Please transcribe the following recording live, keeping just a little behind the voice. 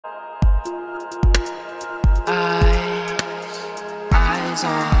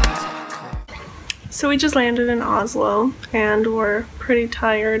So we just landed in Oslo and we're pretty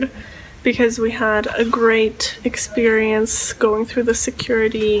tired because we had a great experience going through the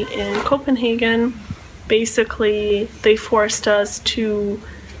security in Copenhagen. Basically, they forced us to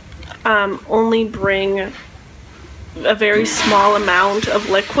only bring a very small amount of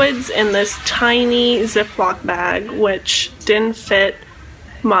liquids in this tiny Ziploc bag, which didn't fit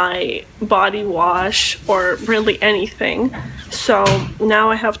my body wash or really anything. So now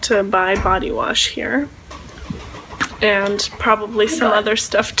I have to buy body wash here and probably some other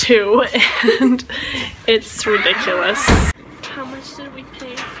stuff too, and it's ridiculous. How much did we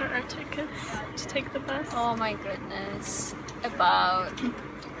pay for our tickets to take the bus? Oh my goodness, about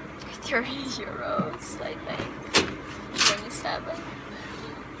 30 euros, I think. 27.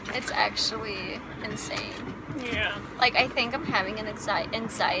 It's actually insane. Yeah. Like, I think I'm having an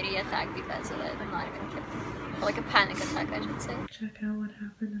anxiety attack because of it. I'm not even kidding. Like a panic attack, I should say. Check out what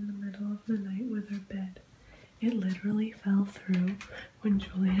happened in the middle of the night with our bed. It literally fell through when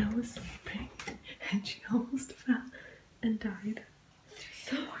Julia was sleeping and she almost fell and died.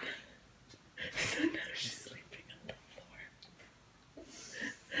 So now she's sleeping on the floor.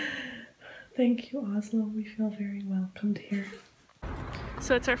 Thank you, Oslo. We feel very welcomed here.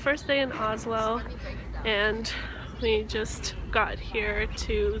 So it's our first day in Oslo and we just got here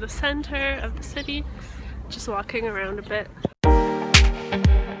to the center of the city, just walking around a bit.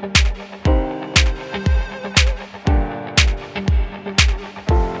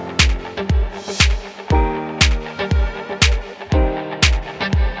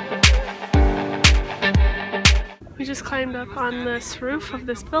 We just climbed up on this roof of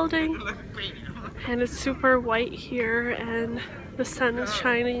this building and it's super white here and the sun is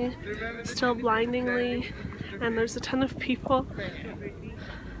shining still blindingly and there's a ton of people,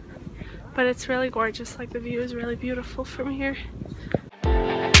 but it's really gorgeous. Like, the view is really beautiful from here.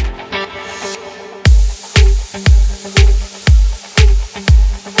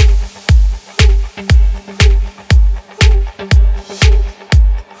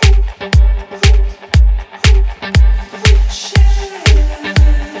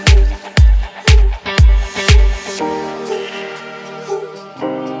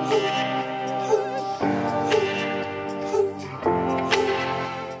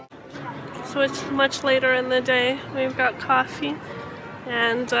 So it's much later in the day. We've got coffee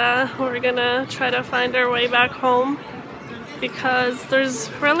and we're gonna try to find our way back home because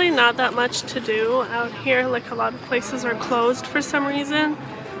there's really not that much to do out here. Like, a lot of places are closed for some reason.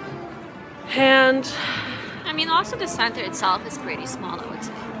 And I mean, also the center itself is pretty small, I would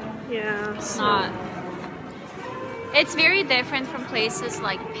say. Yeah. It's not. It's very different from places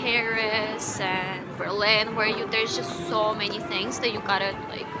like Paris and Berlin where there's just so many things that you gotta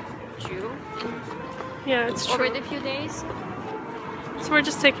like do. Yeah, it's true. Over the few days. So we're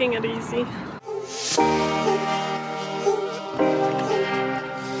just taking it easy.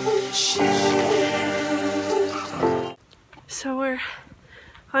 So we're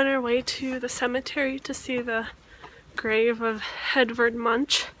on our way to the cemetery to see the grave of Edvard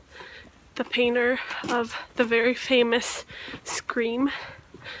Munch, the painter of the very famous Scream.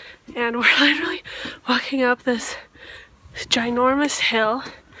 And we're literally walking up this ginormous hill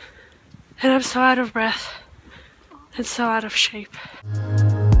and I'm so out of breath and so out of shape.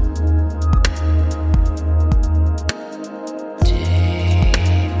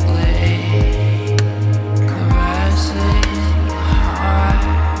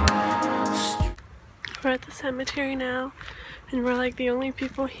 We're at the cemetery now and we're like the only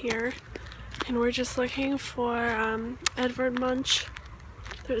people here and we're just looking for Edvard Munch.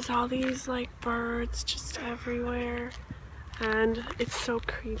 There's all these like birds just everywhere and it's so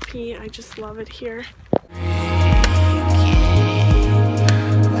creepy. I just love it here.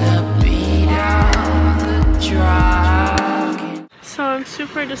 So I'm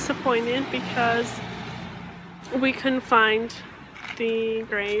super disappointed because we couldn't find the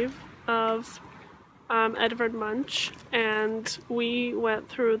grave of Edvard Munch, and we went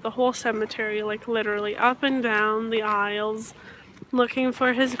through the whole cemetery, like literally up and down the aisles looking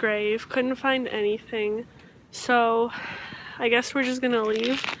for his grave. Couldn't find anything, so I guess we're just gonna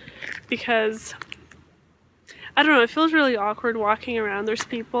leave because I don't know, it feels really awkward walking around. There's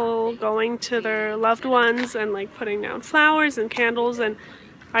people going to their loved ones and like putting down flowers and candles, and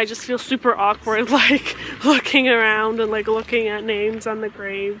I just feel super awkward like looking around and like looking at names on the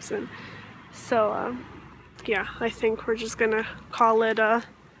graves. And so yeah, I think we're just gonna call it a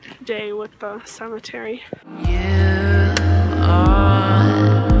day with the cemetery.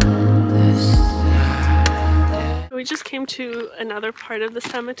 We just came to another part of the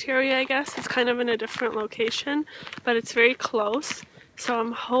cemetery, I guess. It's kind of in a different location, but it's very close. So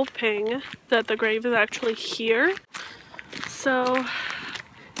I'm hoping that the grave is actually here. So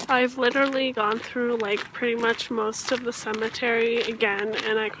I've literally gone through like pretty much most of the cemetery again,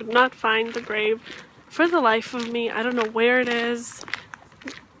 and I could not find the grave for the life of me. I don't know where it is.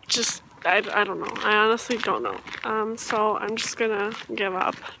 Just, I don't know. I honestly don't know. So I'm just gonna give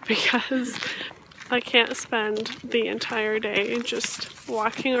up because I can't spend the entire day just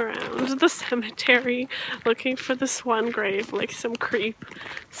walking around the cemetery looking for this one grave like some creep.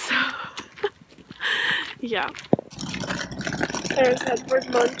 So, yeah. There's Edvard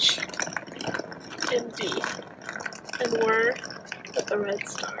Munch in D, and we're at the Red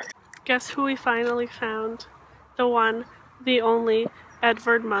Star. Guess who we finally found? The one, the only,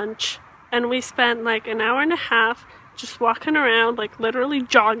 Edvard Munch. And we spent like an hour and a half just walking around, like literally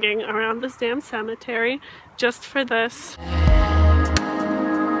jogging around this damn cemetery just for this.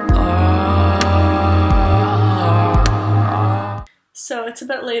 So it's a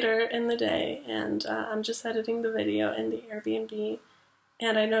bit later in the day, and I'm just editing the video in the Airbnb,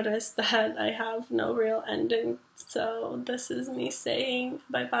 and I noticed that I have no real ending, so this is me saying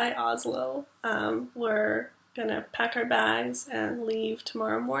bye-bye Oslo. We're gonna pack our bags and leave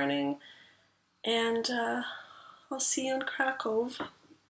tomorrow morning, and I'll see you in Krakow.